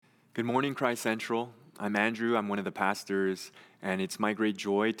Good morning, Christ Central. I'm Andrew. I'm one of the pastors, and it's my great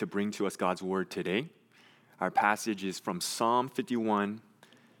joy to bring to us God's word today. Our passage is from Psalm 51,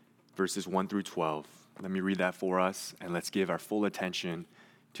 verses 1 through 12. Let me read that for us, and let's give our full attention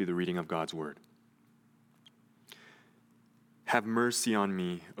to the reading of God's word. Have mercy on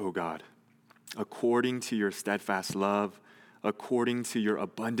me, O God, according to your steadfast love, according to your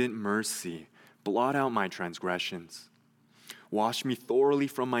abundant mercy, blot out my transgressions. Wash me thoroughly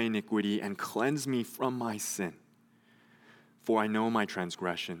from my iniquity and cleanse me from my sin. For I know my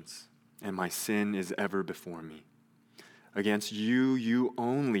transgressions, and my sin is ever before me. Against you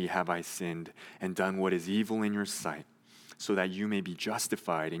only have I sinned and done what is evil in your sight, so that you may be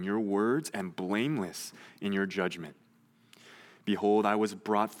justified in your words and blameless in your judgment. Behold, I was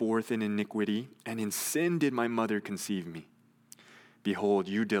brought forth in iniquity, and in sin did my mother conceive me. Behold,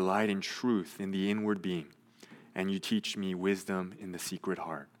 you delight in truth in the inward being, and you teach me wisdom in the secret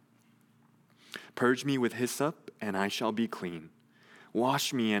heart. Purge me with hyssop, and I shall be clean.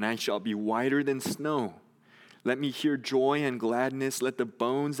 Wash me, and I shall be whiter than snow. Let me hear joy and gladness. Let the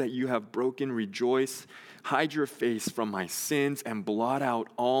bones that you have broken rejoice. Hide your face from my sins and blot out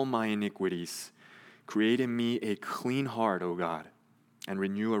all my iniquities. Create in me a clean heart, O God, and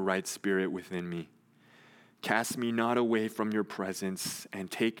renew a right spirit within me. Cast me not away from your presence,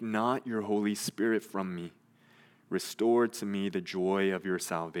 and take not your Holy Spirit from me. Restore to me the joy of your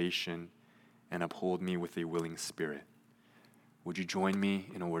salvation, and uphold me with a willing spirit. Would you join me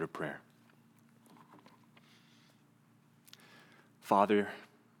in a word of prayer? Father,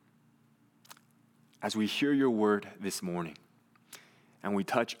 as we hear your word this morning, and we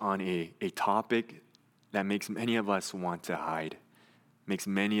touch on a topic that makes many of us want to hide, makes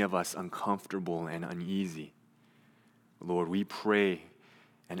many of us uncomfortable and uneasy, Lord, we pray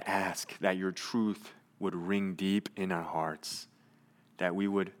and ask that your truth would ring deep in our hearts, that we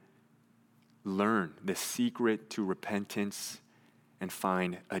would learn the secret to repentance and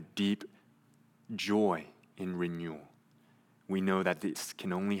find a deep joy in renewal. We know that this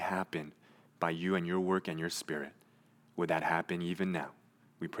can only happen by you and your work and your spirit. Would that happen even now?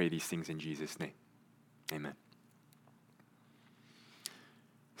 We pray these things in Jesus' name. Amen.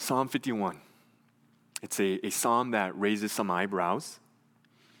 Psalm 51. It's a psalm that raises some eyebrows.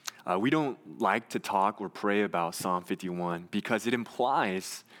 We don't like to talk or pray about Psalm 51 because it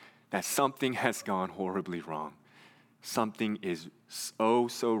implies that something has gone horribly wrong. Something is so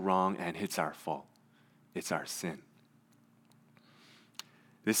wrong, and it's our fault. It's our sin.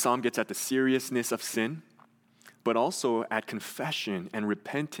 This psalm gets at the seriousness of sin, but also at confession and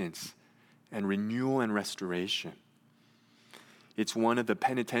repentance and renewal and restoration. It's one of the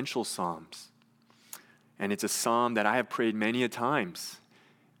penitential psalms, and it's a psalm that I have prayed many a times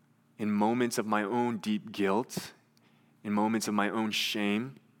in moments of my own deep guilt, in moments of my own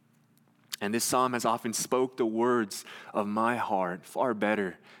shame. And this psalm has often spoke the words of my heart far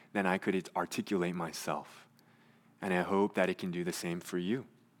better than I could articulate myself. And I hope that it can do the same for you.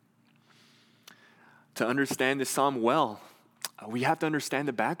 To understand this psalm well, we have to understand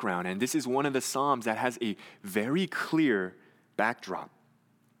the background. And this is one of the psalms that has a very clear backdrop.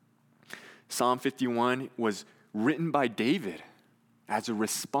 Psalm 51 was written by David as a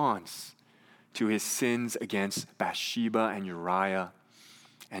response to his sins against Bathsheba and Uriah.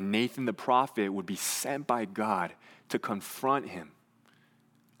 And Nathan the prophet would be sent by God to confront him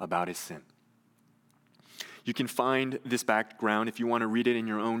about his sin. You can find this background if you want to read it in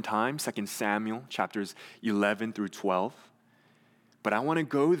your own time, 2 Samuel chapters 11 through 12. But I want to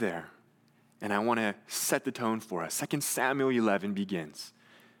go there, and I want to set the tone for us. 2 Samuel 11 begins.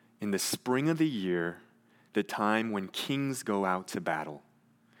 In the spring of the year, the time when kings go out to battle,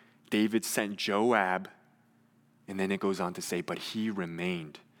 David sent Joab, and then it goes on to say, but he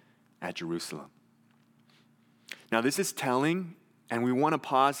remained at Jerusalem. Now this is telling, and we want to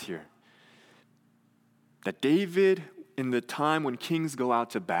pause here, that David, in the time when kings go out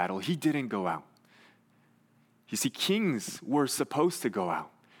to battle, he didn't go out. You see, kings were supposed to go out.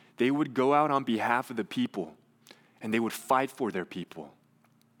 They would go out on behalf of the people, and they would fight for their people.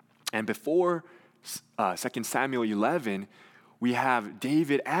 And before 2 Samuel 11, we have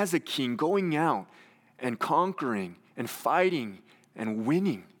David as a king going out and conquering and fighting and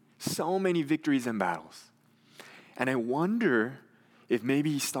winning so many victories and battles. And I wonder if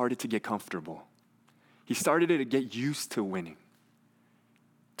maybe he started to get comfortable. He started to get used to winning,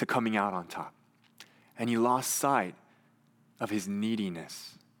 to coming out on top. And he lost sight of his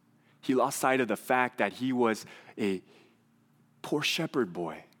neediness. He lost sight of the fact that he was a poor shepherd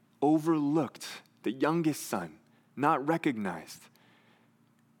boy, overlooked, the youngest son, not recognized.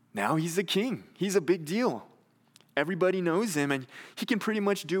 Now he's a king. He's a big deal. Everybody knows him, and he can pretty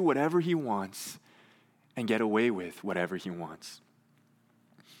much do whatever he wants and get away with whatever he wants.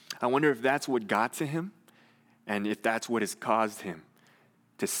 I wonder if that's what got to him, and if that's what has caused him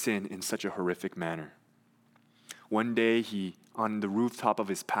to sin in such a horrific manner. One day, on the rooftop of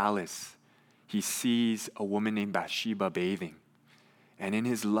his palace, he sees a woman named Bathsheba bathing. And in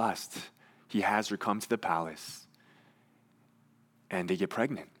his lust, he has her come to the palace, and they get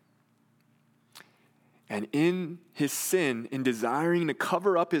pregnant. And in his sin, in desiring to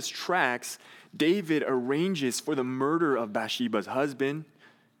cover up his tracks, David arranges for the murder of Bathsheba's husband,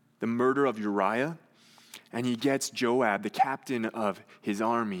 the murder of Uriah, and he gets Joab, the captain of his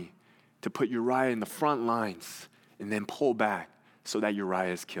army, to put Uriah in the front lines and then pull back so that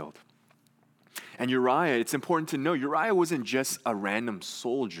Uriah is killed. And Uriah, it's important to know, Uriah wasn't just a random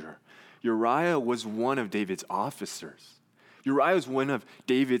soldier. Uriah was one of David's officers. Uriah was one of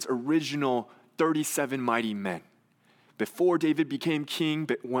David's original 37 mighty men. Before David became king,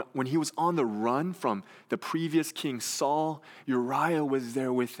 but when he was on the run from the previous king Saul, Uriah was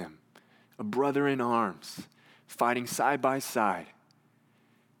there with him, a brother in arms, fighting side by side.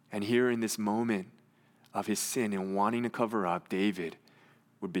 And here in this moment of his sin and wanting to cover up, David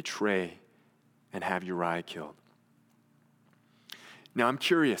would betray and have Uriah killed. Now I'm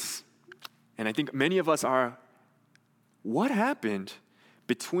curious, and I think many of us are, what happened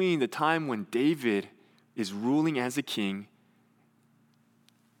between the time when David is ruling as a king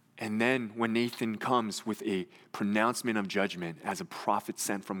and then when Nathan comes with a pronouncement of judgment as a prophet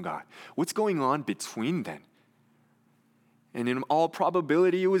sent from God? What's going on between then? And in all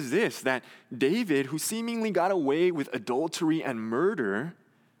probability, it was this, that David, who seemingly got away with adultery and murder,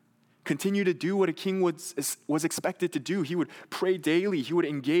 continued to do what a king was expected to do. He would pray daily. He would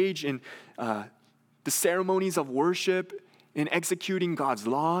engage in the ceremonies of worship, in executing God's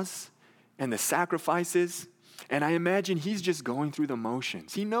laws and the sacrifices. And I imagine he's just going through the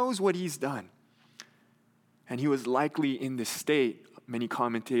motions. He knows what he's done. And he was likely in this state, many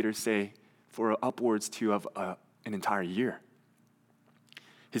commentators say, for upwards to an entire year.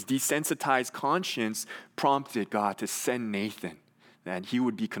 His desensitized conscience prompted God to send Nathan, that he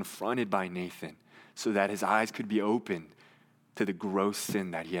would be confronted by Nathan so that his eyes could be opened to the gross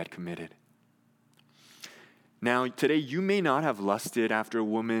sin that he had committed. Now, today, you may not have lusted after a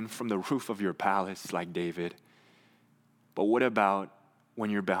woman from the roof of your palace like David, but what about when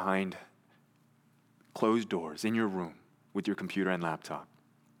you're behind closed doors in your room with your computer and laptop?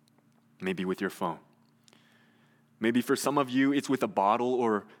 Maybe with your phone. Maybe for some of you, it's with a bottle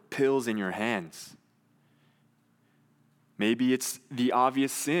or pills in your hands. Maybe it's the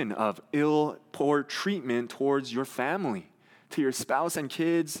obvious sin of poor treatment towards your family, to your spouse and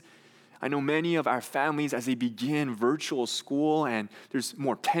kids. I know many of our families, as they begin virtual school and there's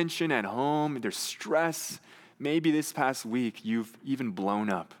more tension at home, there's stress. Maybe this past week you've even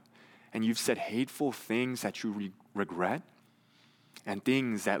blown up and you've said hateful things that you regret and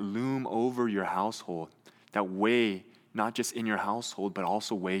things that loom over your household, that weigh not just in your household, but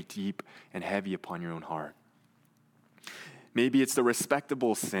also weigh deep and heavy upon your own heart. Maybe it's the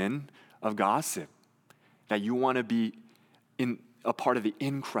respectable sin of gossip, that you want to be a part of the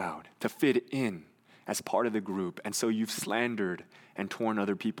in crowd, to fit in as part of the group. And so you've slandered and torn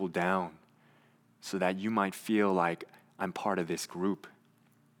other people down so that you might feel like I'm part of this group.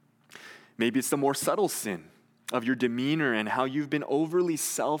 Maybe it's the more subtle sin of your demeanor and how you've been overly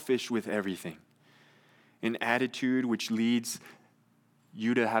selfish with everything. An attitude which leads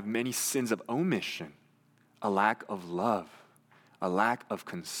you to have many sins of omission, a lack of love, a lack of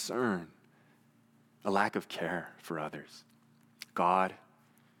concern, a lack of care for others. God,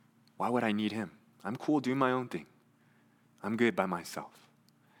 why would I need him? I'm cool doing my own thing. I'm good by myself.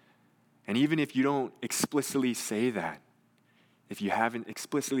 And even if you don't explicitly say that, if you haven't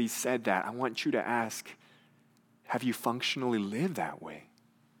explicitly said that, I want you to ask, have you functionally lived that way?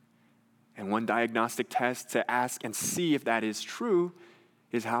 And one diagnostic test to ask and see if that is true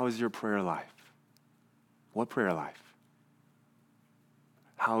is, how is your prayer life? What prayer life?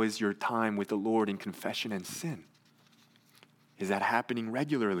 How is your time with the Lord in confession and sin? Is that happening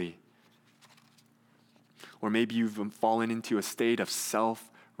regularly? Or maybe you've fallen into a state of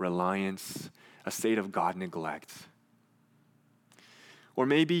self-reliance, a state of God neglect. Or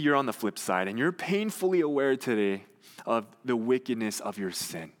maybe you're on the flip side and you're painfully aware today of the wickedness of your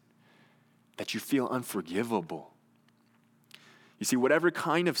sin, that you feel unforgivable. You see, whatever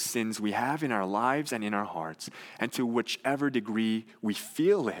kind of sins we have in our lives and in our hearts, and to whichever degree we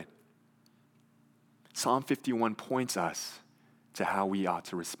feel it, Psalm 51 points us to how we ought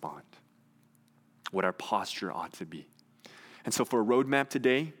to respond, what our posture ought to be. And so for a roadmap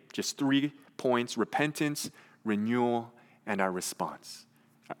today, just 3 points: repentance, renewal, and our response,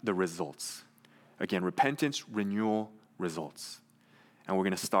 the results. Again, repentance, renewal, results. And we're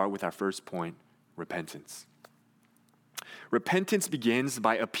going to start with our first point, repentance. Repentance begins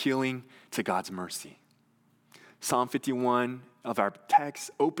by appealing to God's mercy. Psalm 51 of our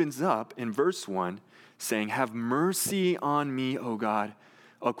text opens up in verse 1 saying, "Have mercy on me, O God,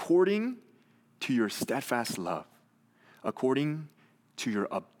 according to your steadfast love, according to your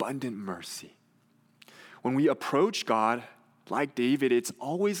abundant mercy." When we approach God, like David, it's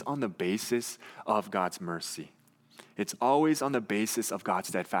always on the basis of God's mercy. It's always on the basis of God's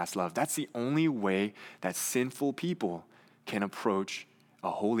steadfast love. That's the only way that sinful people can approach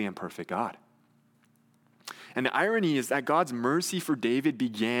a holy and perfect God. And the irony is that God's mercy for David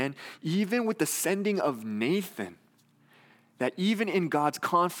began even with the sending of Nathan. That even in God's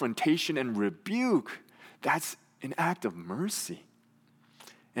confrontation and rebuke, that's an act of mercy.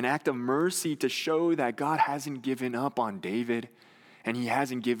 An act of mercy to show that God hasn't given up on David and he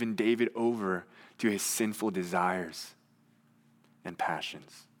hasn't given David over to his sinful desires and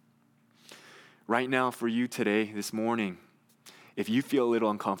passions. Right now for you today, this morning, if you feel a little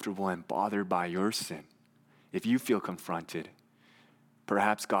uncomfortable and bothered by your sin, if you feel confronted,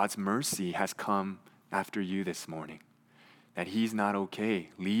 perhaps God's mercy has come after you this morning, that he's not okay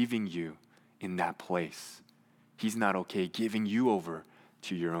leaving you in that place. He's not okay giving you over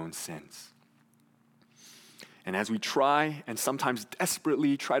to your own sins. And as we try and sometimes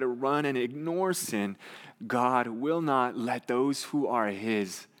desperately try to run and ignore sin, God will not let those who are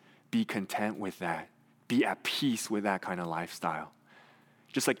his be content with that, be at peace with that kind of lifestyle.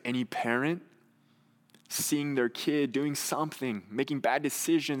 Just like any parent seeing their kid doing something, making bad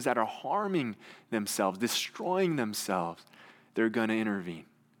decisions that are harming themselves, destroying themselves, they're going to intervene.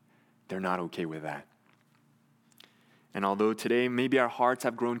 They're not okay with that. And although today maybe our hearts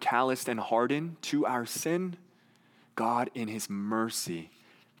have grown calloused and hardened to our sin, God in his mercy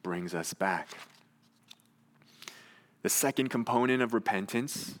brings us back. The second component of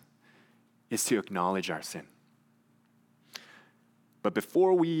repentance is to acknowledge our sin. But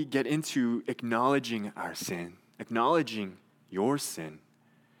before we get into acknowledging our sin, acknowledging your sin,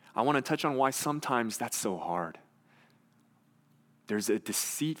 I want to touch on why sometimes that's so hard. There's a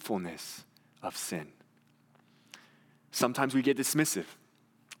deceitfulness of sin. Sometimes we get dismissive.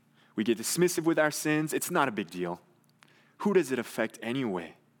 We get dismissive with our sins. It's not a big deal. Who does it affect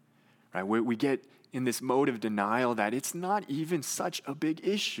anyway? Right? We get in this mode of denial that it's not even such a big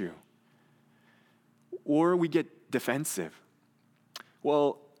issue. Or we get defensive.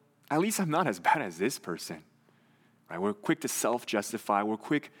 Well, at least I'm not as bad as this person. Right? We're quick to self-justify. We're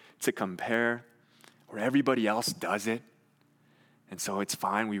quick to compare where everybody else does it. And so it's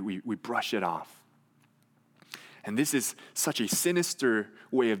fine. We brush it off. And this is such a sinister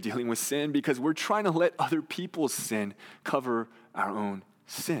way of dealing with sin because we're trying to let other people's sin cover our own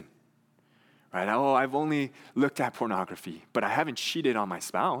sin. Right? Oh, I've only looked at pornography, but I haven't cheated on my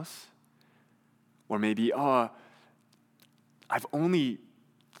spouse. Or maybe, I've only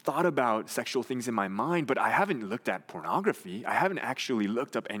thought about sexual things in my mind, but I haven't looked at pornography. I haven't actually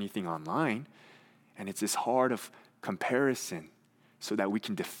looked up anything online. And it's this heart of comparison so that we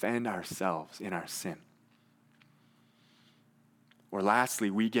can defend ourselves in our sin. Or lastly,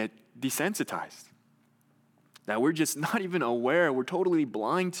 we get desensitized. That we're just not even aware. We're totally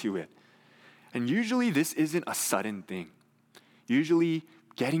blind to it. And usually this isn't a sudden thing. Usually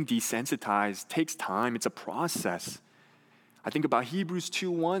getting desensitized takes time. It's a process. I think about Hebrews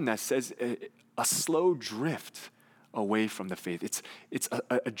 2:1 that says a slow drift away from the faith. It's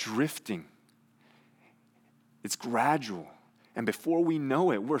a drifting. It's gradual. And before we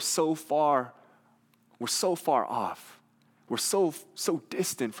know it, we're so far off. We're so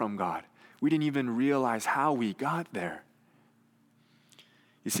distant from God. We didn't even realize how we got there.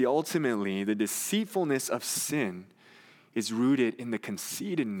 You see, ultimately, the deceitfulness of sin is rooted in the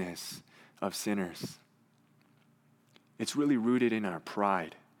conceitedness of sinners. It's really rooted in our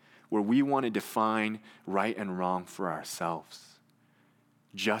pride, where we want to define right and wrong for ourselves,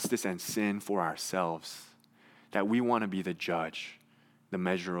 justice and sin for ourselves, that we want to be the judge, the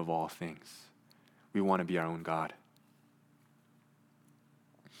measure of all things. We want to be our own God.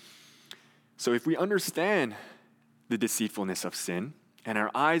 So if we understand the deceitfulness of sin and our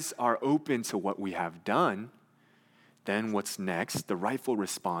eyes are open to what we have done, then what's next? The rightful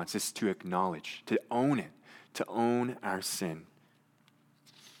response is to acknowledge, to own it, to own our sin.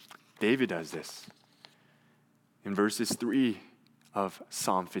 David does this. In verses 3 of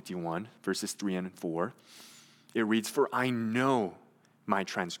Psalm 51, verses 3 and 4, it reads, "For I know my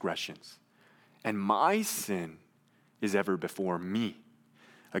transgressions, and my sin is ever before me.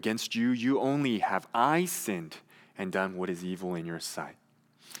 Against you, you only have I sinned and done what is evil in your sight.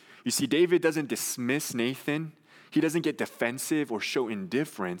 You see, David doesn't dismiss Nathan. He doesn't get defensive or show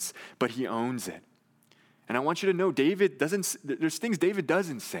indifference, but he owns it. And I want you to know, there's things David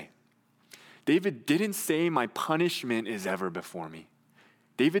doesn't say. David didn't say my punishment is ever before me.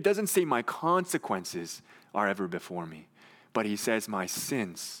 David doesn't say my consequences are ever before me, but he says my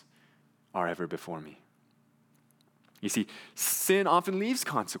sins are ever before me. You see, sin often leaves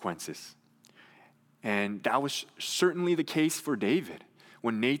consequences. And that was certainly the case for David.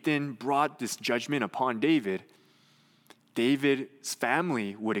 When Nathan brought this judgment upon David, David's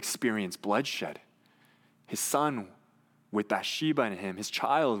family would experience bloodshed. His son with Bathsheba in him, his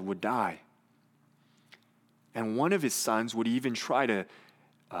child would die. And one of his sons would even try to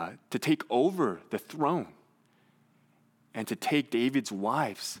take over the throne and to take David's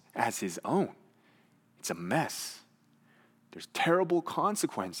wives as his own. It's a mess. There's terrible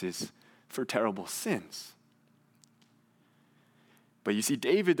consequences for terrible sins. But you see,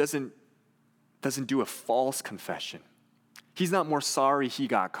 David doesn't do a false confession. He's not more sorry he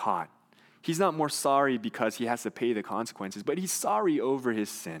got caught. He's not more sorry because he has to pay the consequences, but he's sorry over his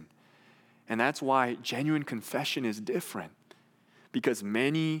sin. And that's why genuine confession is different, because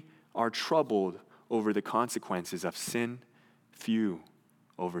many are troubled over the consequences of sin, few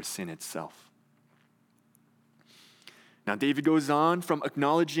over sin itself. Now, David goes on from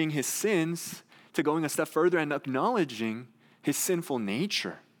acknowledging his sins to going a step further and acknowledging his sinful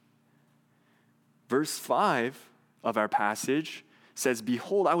nature. Verse 5 of our passage says,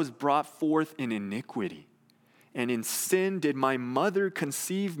 "Behold, I was brought forth in iniquity, and in sin did my mother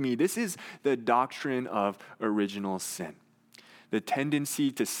conceive me." This is the doctrine of original sin, the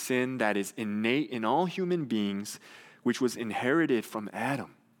tendency to sin that is innate in all human beings, which was inherited from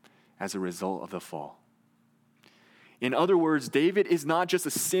Adam as a result of the fall. In other words, David is not just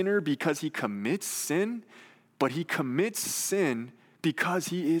a sinner because he commits sin, but he commits sin because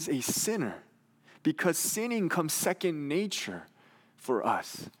he is a sinner, because sinning comes second nature for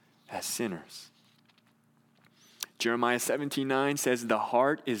us as sinners. Jeremiah 17:9 says, "The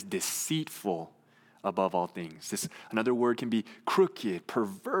heart is deceitful above all things." Another word can be crooked,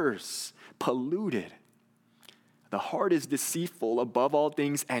 perverse, polluted. The heart is deceitful above all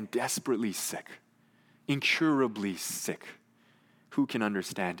things and desperately sick, incurably sick. Who can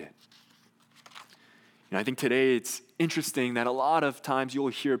understand it? I think today it's interesting that a lot of times you'll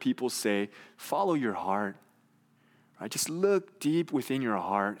hear people say, follow your heart. Right? Just look deep within your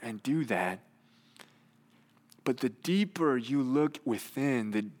heart and do that. But the deeper you look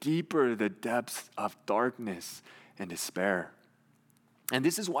within, the deeper the depths of darkness and despair. And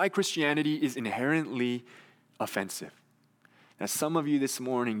this is why Christianity is inherently offensive. Now, some of you this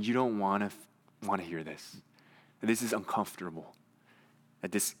morning, you don't want to hear this. That this is uncomfortable.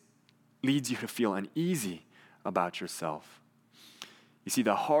 That this leads you to feel uneasy about yourself. You see,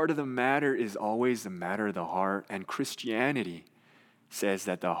 the heart of the matter is always the matter of the heart, and Christianity says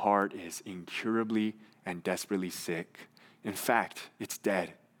that the heart is incurably and desperately sick. In fact, it's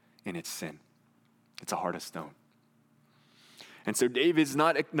dead in its sin. It's a heart of stone. And so David's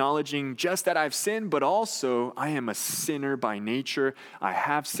not acknowledging just that I've sinned, but also I am a sinner by nature. I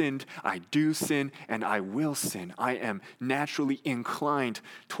have sinned, I do sin, and I will sin. I am naturally inclined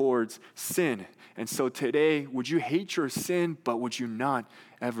towards sin. And so today, would you hate your sin, but would you not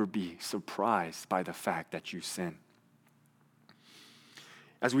ever be surprised by the fact that you sin?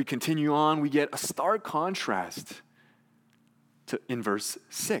 As we continue on, we get a stark contrast in verse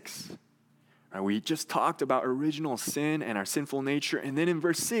 6. We just talked about original sin and our sinful nature. And then in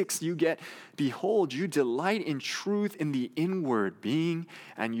verse 6, you get, "Behold, you delight in truth in the inward being,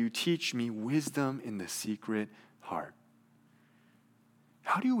 and you teach me wisdom in the secret heart."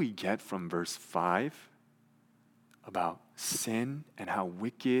 How do we get from verse 5 about sin and how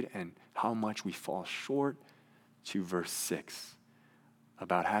wicked and how much we fall short to verse 6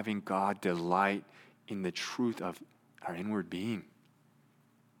 about having God delight in the truth of our inward being,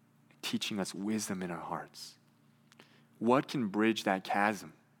 teaching us wisdom in our hearts? What can bridge that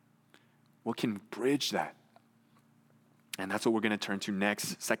chasm? What can bridge that? And that's what we're going to turn to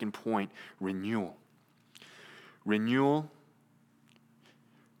next. Second point, renewal. Renewal.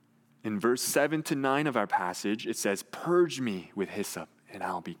 In verse 7 to 9 of our passage, it says, "Purge me with hyssop, and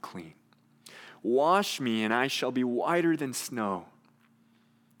I'll be clean. Wash me, and I shall be whiter than snow.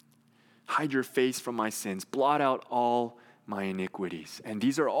 Hide your face from my sins. Blot out all my iniquities." And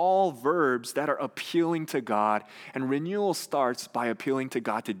these are all verbs that are appealing to God. And renewal starts by appealing to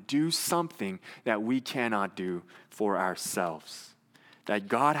God to do something that we cannot do for ourselves. that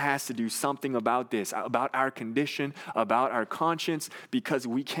God has to do something about this, about our condition, about our conscience, because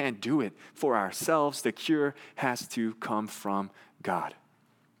we can't do it for ourselves. The cure has to come from God.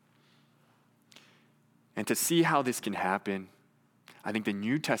 And to see how this can happen, I think the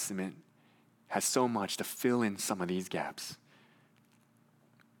New Testament has so much to fill in some of these gaps.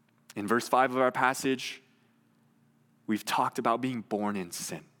 In verse 5 of our passage, we've talked about being born in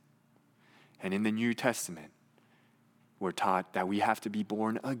sin. And in the New Testament, we're taught that we have to be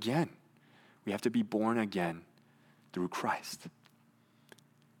born again. We have to be born again through Christ.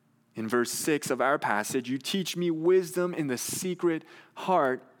 In verse 6 of our passage, you teach me wisdom in the secret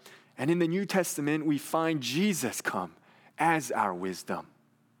heart. And in the New Testament, we find Jesus come as our wisdom,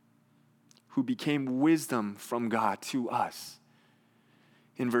 who became wisdom from God to us.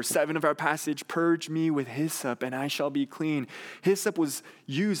 In verse 7 of our passage, purge me with hyssop and I shall be clean. Hyssop was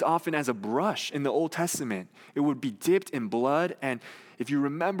used often as a brush in the Old Testament. It would be dipped in blood. And if you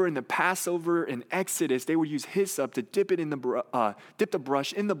remember in the Passover in Exodus, they would use hyssop to dip the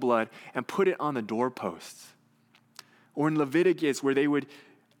brush in the blood and put it on the doorposts. Or in Leviticus, where they would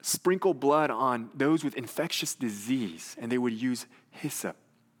sprinkle blood on those with infectious disease, and they would use hyssop.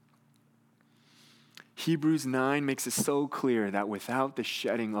 Hebrews 9 makes it so clear that without the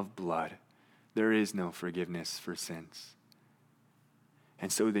shedding of blood, there is no forgiveness for sins.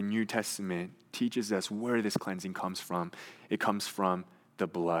 And so the New Testament teaches us where this cleansing comes from. It comes from the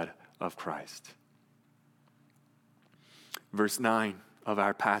blood of Christ. Verse 9 of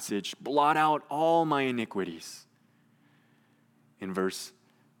our passage, blot out all my iniquities. In verse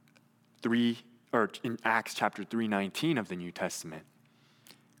 3, or in Acts chapter 3:19 of the New Testament,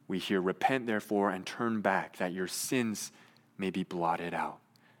 we hear, repent therefore and turn back that your sins may be blotted out.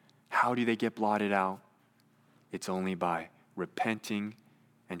 How do they get blotted out? It's only by repenting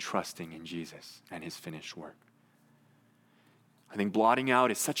and trusting in Jesus and his finished work. I think blotting out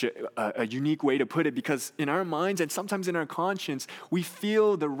is such a unique way to put it, because in our minds and sometimes in our conscience, we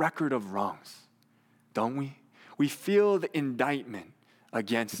feel the record of wrongs, don't we? We feel the indictment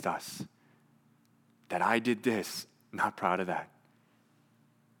against us that I did this, not proud of that.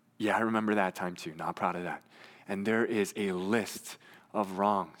 Yeah, I remember that time too, not proud of that. And there is a list of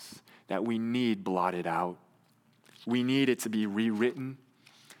wrongs that we need blotted out. We need it to be rewritten,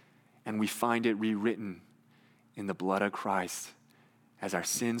 and we find it rewritten in the blood of Christ as our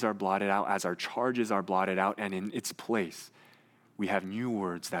sins are blotted out, as our charges are blotted out, and in its place, we have new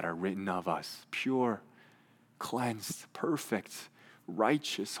words that are written of us: pure, cleansed, perfect,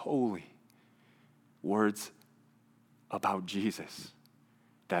 righteous, holy. Words about Jesus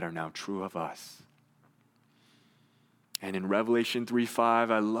that are now true of us. And in Revelation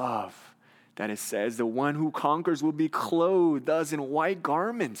 3:5, I love that it says, the one who conquers will be clothed thus in white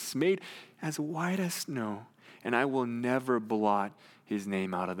garments, made as white as snow, and I will never blot his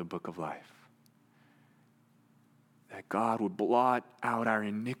name out of the book of life. That God would blot out our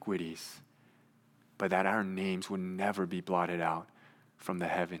iniquities, but that our names would never be blotted out from the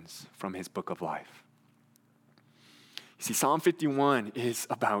heavens, from his book of life. See, Psalm 51 is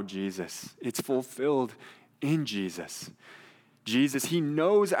about Jesus. It's fulfilled in Jesus. Jesus, he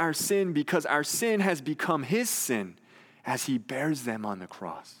knows our sin because our sin has become his sin as he bears them on the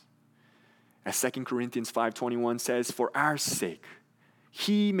cross. As 2 Corinthians 5:21 says, for our sake,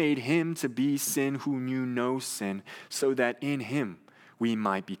 he made him to be sin who knew no sin, so that in him we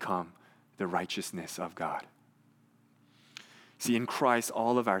might become the righteousness of God. See, in Christ,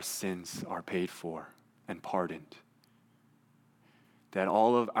 all of our sins are paid for and pardoned. That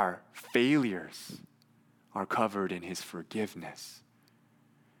all of our failures are covered in his forgiveness.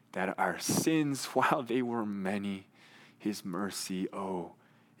 That our sins, while they were many, his mercy,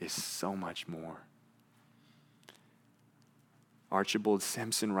 is so much more. Archibald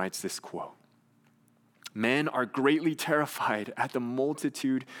Simpson writes this quote: men are greatly terrified at the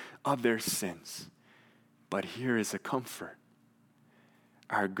multitude of their sins, but here is a comfort.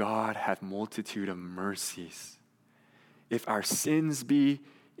 Our God hath multitude of mercies. If our sins be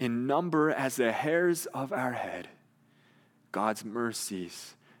in number as the hairs of our head, God's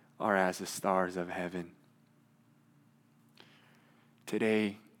mercies are as the stars of heaven.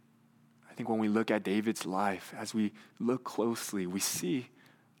 Today, I think when we look at David's life, as we look closely, we see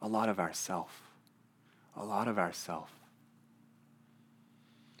a lot of ourself.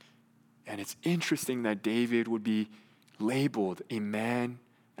 And it's interesting that David would be labeled a man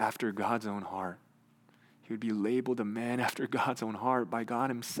after God's own heart. He would be labeled a man after God's own heart by God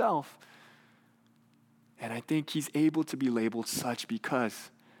himself. And I think he's able to be labeled such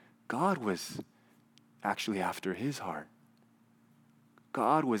because God was actually after his heart.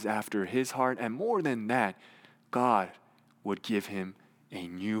 God was after his heart, and more than that, God would give him a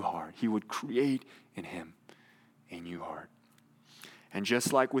new heart. He would create in him a new heart. And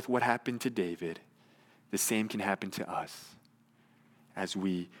just like with what happened to David, the same can happen to us as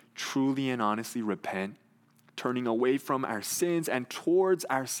we truly and honestly repent, turning away from our sins and towards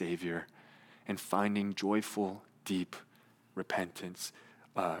our Savior, and finding joyful, deep repentance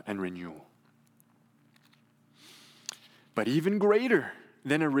and renewal. But even greater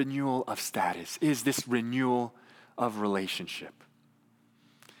than a renewal of status is this renewal of relationship.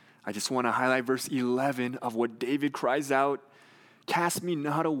 I just want to highlight verse 11 of what David cries out, "Cast me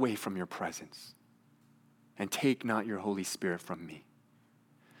not away from your presence, and take not your Holy Spirit from me."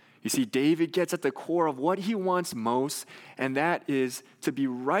 You see, David gets at the core of what he wants most, and that is to be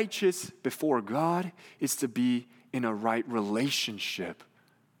righteous before God, is to be in a right relationship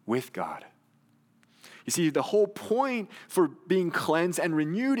with God. You see, the whole point for being cleansed and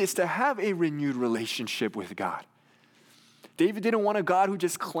renewed is to have a renewed relationship with God. David didn't want a God who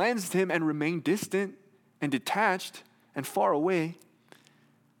just cleansed him and remained distant and detached and far away,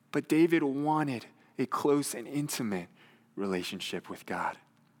 but David wanted a close and intimate relationship with God.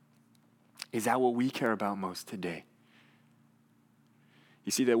 Is that what we care about most today?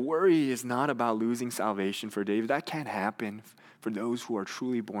 You see, the worry is not about losing salvation for David. That can't happen for those who are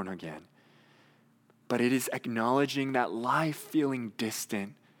truly born again. But it is acknowledging that life feeling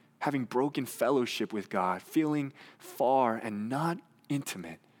distant, having broken fellowship with God, feeling far and not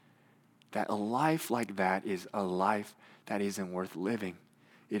intimate, that a life like that is a life that isn't worth living.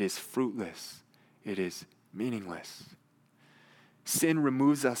 It is fruitless. It is meaningless. Sin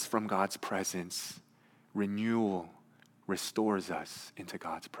removes us from God's presence. Renewal restores us into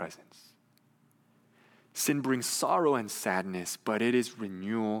God's presence. Sin brings sorrow and sadness, but it is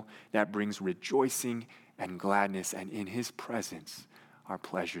renewal that brings rejoicing and gladness, and in His presence are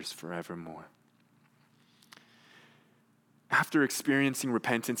pleasures forevermore. After experiencing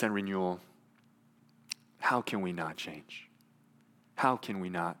repentance and renewal, how can we not change? How can we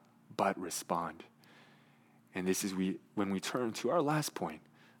not but respond? And this is when we turn to our last point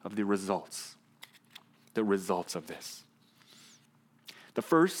of the results of this. The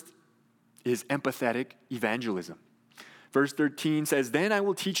first is empathetic evangelism. Verse 13 says, "Then I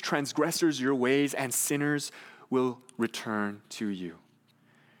will teach transgressors your ways, and sinners will return to you."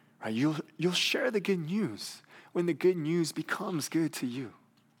 Right? You'll share the good news when the good news becomes good to you.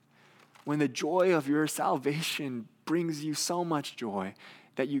 When the joy of your salvation brings you so much joy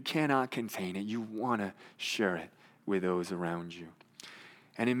that you cannot contain it, you want to share it with those around you.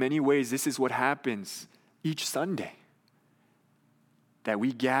 And in many ways, this is what happens each Sunday. That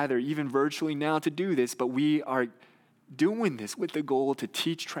we gather, even virtually now, to do this, but we are doing this with the goal to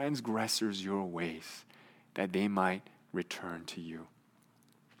teach transgressors your ways, that they might return to you.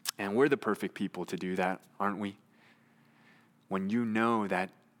 And we're the perfect people to do that, aren't we? When you know that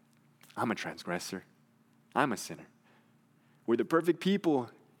I'm a transgressor, I'm a sinner. We're the perfect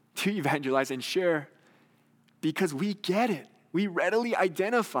people to evangelize and share because we get it. We readily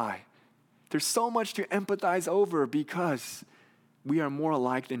identify. There's so much to empathize over because we are more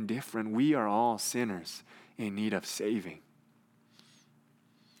alike than different. We are all sinners in need of saving.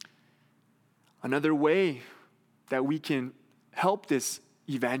 Another way that we can help this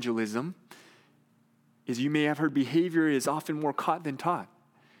evangelism is, you may have heard, behavior is often more caught than taught.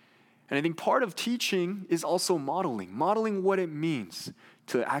 And I think part of teaching is also modeling what it means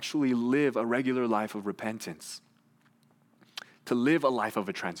to actually live a regular life of repentance, to live a life of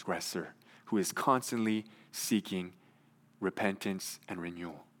a transgressor who is constantly seeking repentance and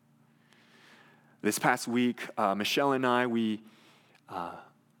renewal. This past week, Michelle and I, we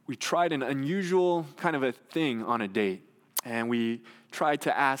tried an unusual kind of a thing on a date. And we tried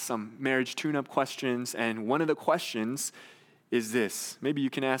to ask some marriage tune-up questions. And one of the questions is this. Maybe you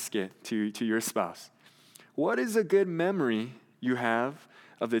can ask it to your spouse. What is a good memory you have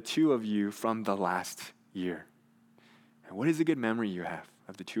of the two of you from the last year? And what is a good memory you have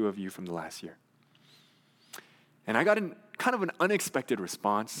of the two of you from the last year? And I got kind of an unexpected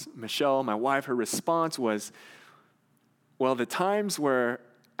response. Michelle, my wife, her response was, well, the times where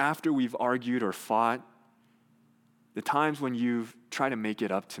after we've argued or fought, the times when you've tried to make it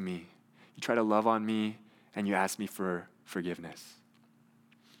up to me, you try to love on me, and you ask me for forgiveness.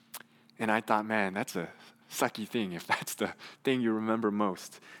 And I thought, man, that's a sucky thing if that's the thing you remember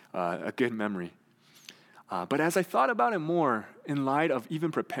most, a good memory. But as I thought about it more, in light of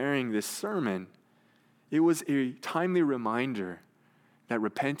even preparing this sermon, it was a timely reminder that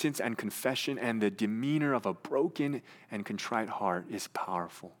repentance and confession and the demeanor of a broken and contrite heart is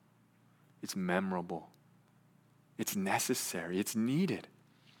powerful. It's memorable. It's necessary. It's needed.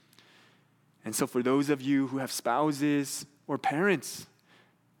 And so for those of you who have spouses or parents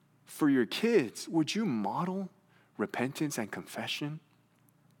for your kids, would you model repentance and confession?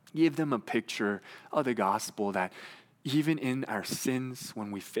 Give them a picture of the gospel that even in our sins,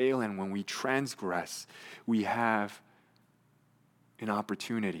 when we fail and when we transgress, we have an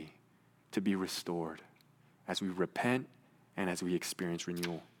opportunity to be restored as we repent and as we experience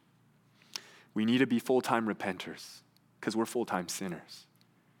renewal. We need to be full-time repenters because we're full-time sinners.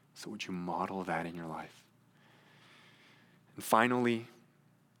 So would you model that in your life? And finally,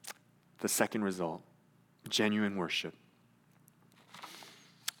 the second result, genuine worship.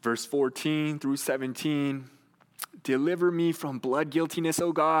 Verse 14 through 17, deliver me from blood guiltiness,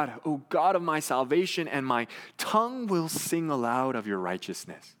 O God of my salvation, and my tongue will sing aloud of your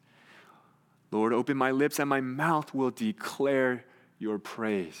righteousness. Lord, open my lips and my mouth will declare your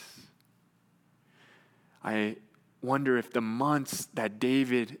praise. I wonder if the months that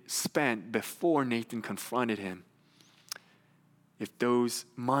David spent before Nathan confronted him, if those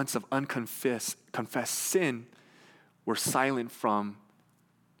months of confessed sin were silent from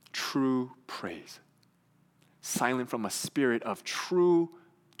true praise, silent from a spirit of true,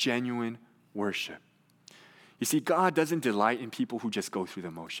 genuine worship. You see, God doesn't delight in people who just go through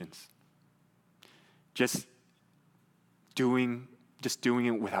the motions, just doing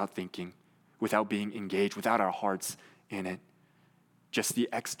it without thinking, without being engaged, without our hearts in it, just the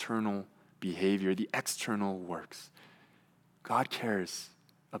external behavior, the external works. God cares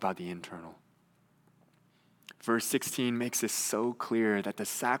about the internal. Verse 16 makes it so clear that the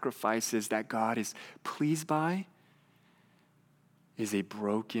sacrifices that God is pleased by is a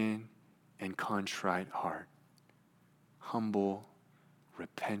broken and contrite heart. Humble,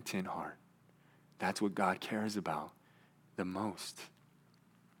 repentant heart. That's what God cares about the most.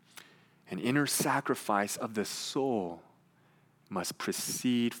 An inner sacrifice of the soul must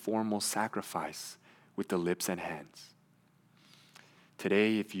precede formal sacrifice with the lips and hands.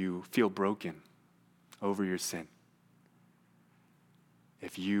 Today, if you feel broken over your sin,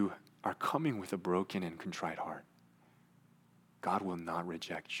 if you are coming with a broken and contrite heart, God will not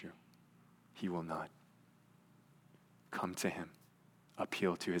reject you. He will not. Come to him.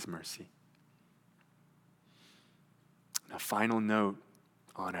 Appeal to his mercy. A final note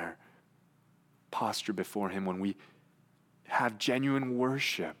on our posture before him when we have genuine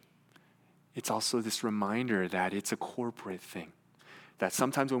worship, it's also this reminder that it's a corporate thing. That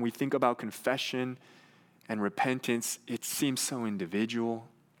sometimes when we think about confession and repentance, it seems so individual.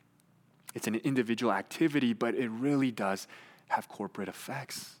 It's an individual activity, but it really does have corporate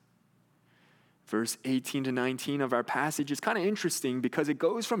effects. Verse 18 to 19 of our passage is kind of interesting because it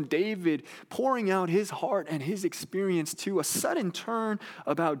goes from David pouring out his heart and his experience to a sudden turn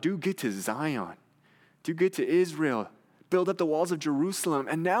about do good to Zion, do good to Israel, build up the walls of Jerusalem,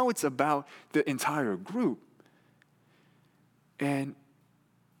 and now it's about the entire group. And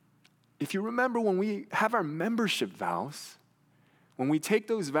if you remember when we have our membership vows, when we take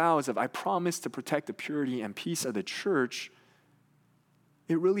those vows of I promise to protect the purity and peace of the church,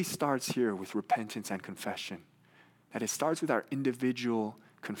 it really starts here with repentance and confession. That it starts with our individual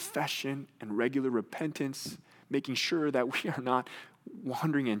confession and regular repentance, making sure that we are not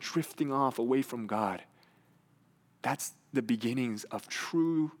wandering and drifting off away from God. That's the beginnings of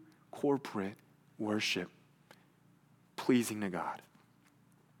true corporate worship, pleasing to God.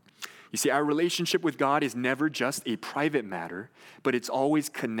 You see, our relationship with God is never just a private matter, but it's always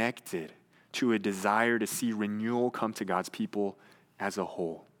connected to a desire to see renewal come to God's people as a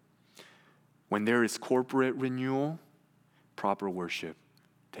whole. When there is corporate renewal, proper worship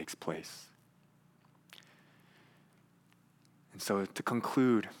takes place. And so to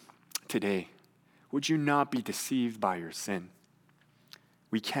conclude today, would you not be deceived by your sin?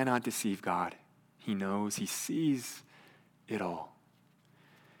 We cannot deceive God. He knows, he sees it all.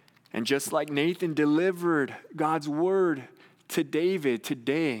 And just like Nathan delivered God's word to David,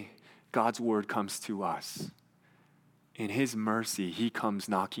 today God's word comes to us. In his mercy, he comes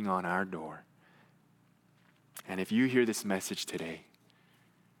knocking on our door. And if you hear this message today,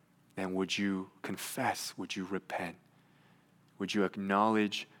 then would you confess? Would you repent? Would you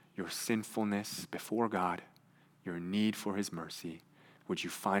acknowledge your sinfulness before God, your need for his mercy? Would you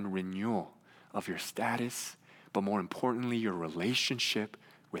find renewal of your status, but more importantly, your relationship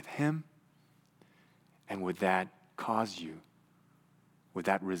with him? And would that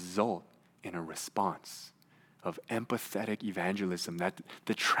result in a response of empathetic evangelism, that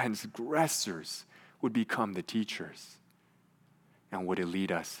the transgressors would become the teachers? And would it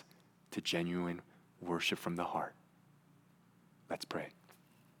lead us to genuine worship from the heart? Let's pray.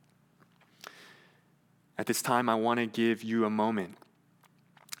 At this time, I want to give you a moment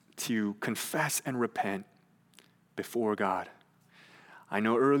to confess and repent before God. I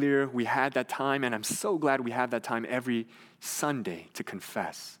know earlier we had that time, and I'm so glad we have that time every Sunday to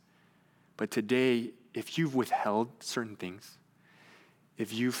confess. But today, if you've withheld certain things,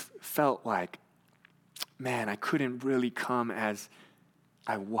 if you've felt like, man, I couldn't really come as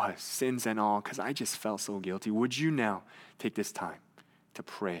I was, sins and all, because I just felt so guilty, would you now take this time to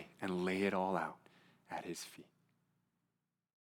pray and lay it all out at his feet?